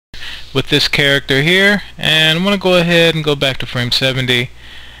with this character here, and I'm going to go ahead and go back to frame 70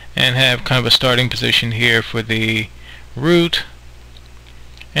 and have kind of a starting position here for the root.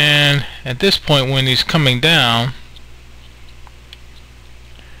 And at this point, when he's coming down,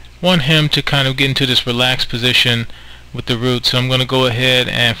 I want him to kind of get into this relaxed position with the root. So I'm going to go ahead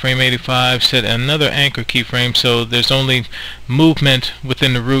and frame 85 set another anchor keyframe, so there's only movement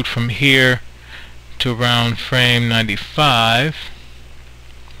within the root from here to around frame 95,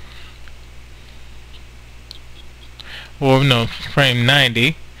 or no, frame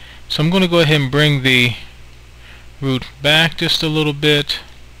 90. So I'm going to go ahead and bring the root back just a little bit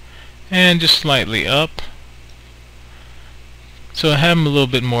and just slightly up, so I have him a little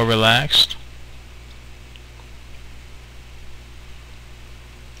bit more relaxed.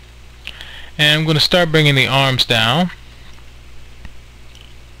 And I'm going to start bringing the arms down.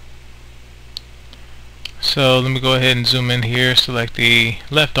 So let me go ahead and zoom in here, select the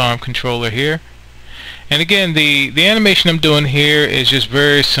left arm controller here. And again, the animation I'm doing here is just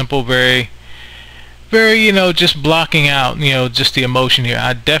very simple, very, just blocking out, just the emotion here.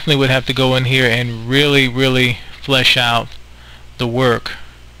 I definitely would have to go in here and really flesh out the work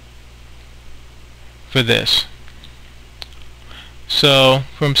for this. So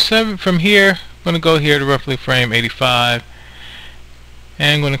from here, I'm going to go here to roughly frame 85,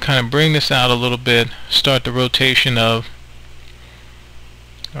 and I'm going to kind of bring this out a little bit, start the rotation of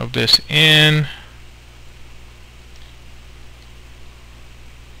this in,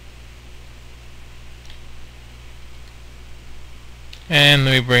 and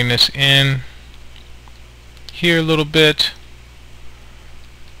let me bring this in here a little bit,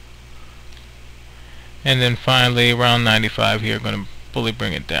 and then finally around 95 here, I'm going to fully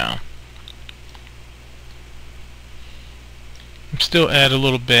bring it down. Still add a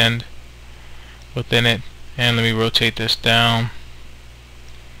little bend within it, and let me rotate this down,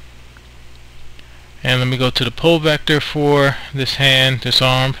 and let me go to the pole vector for this hand, this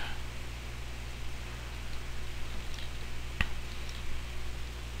arm,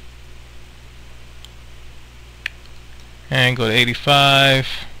 and go to 85.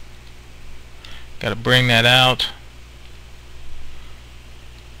 Got to bring that out.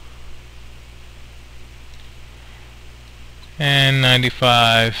 And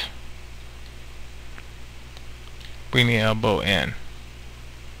 95. Bring the elbow in.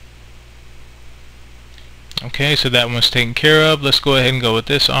 Okay, so that one's taken care of. Let's go ahead and go with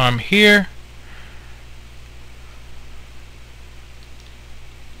this arm here.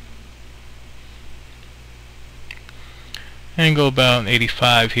 And go about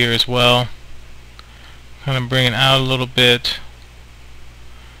 85 here as well. Kind of bring it out a little bit,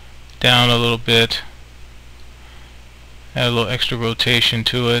 down a little bit, add a little extra rotation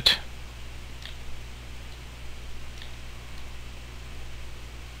to it.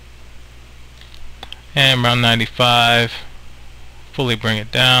 And around 95, fully bring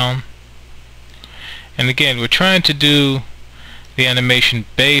it down. And again, we're trying to do the animation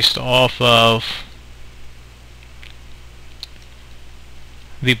based off of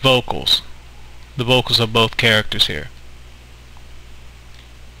the vocals of both characters here.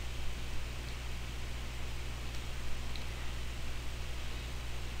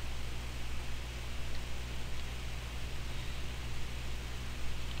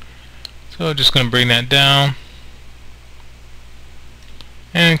 So just going to bring that down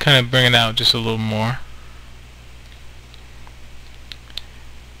and kind of bring it out just a little more.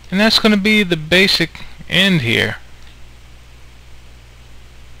 And that's going to be the basic end here.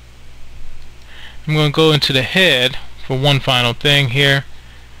 I'm going to go into the head for one final thing here,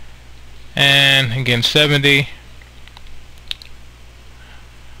 and again 70,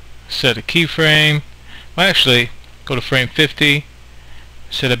 set a keyframe. Well, actually go to frame 50,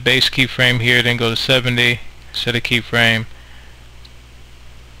 set a base keyframe here, then go to 70, set a keyframe,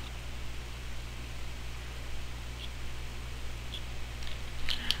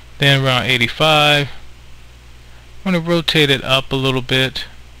 then around 85 I'm going to rotate it up a little bit,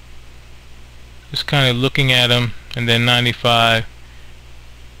 just kind of looking at them, and then 95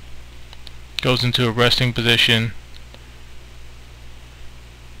 goes into a resting position.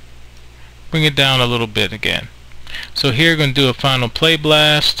 Bring it down a little bit again. So here we're going to do a final play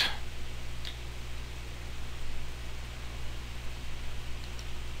blast.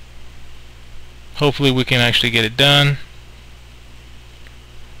 Hopefully we can actually get it done,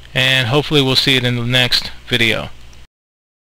 and hopefully we'll see it in the next video.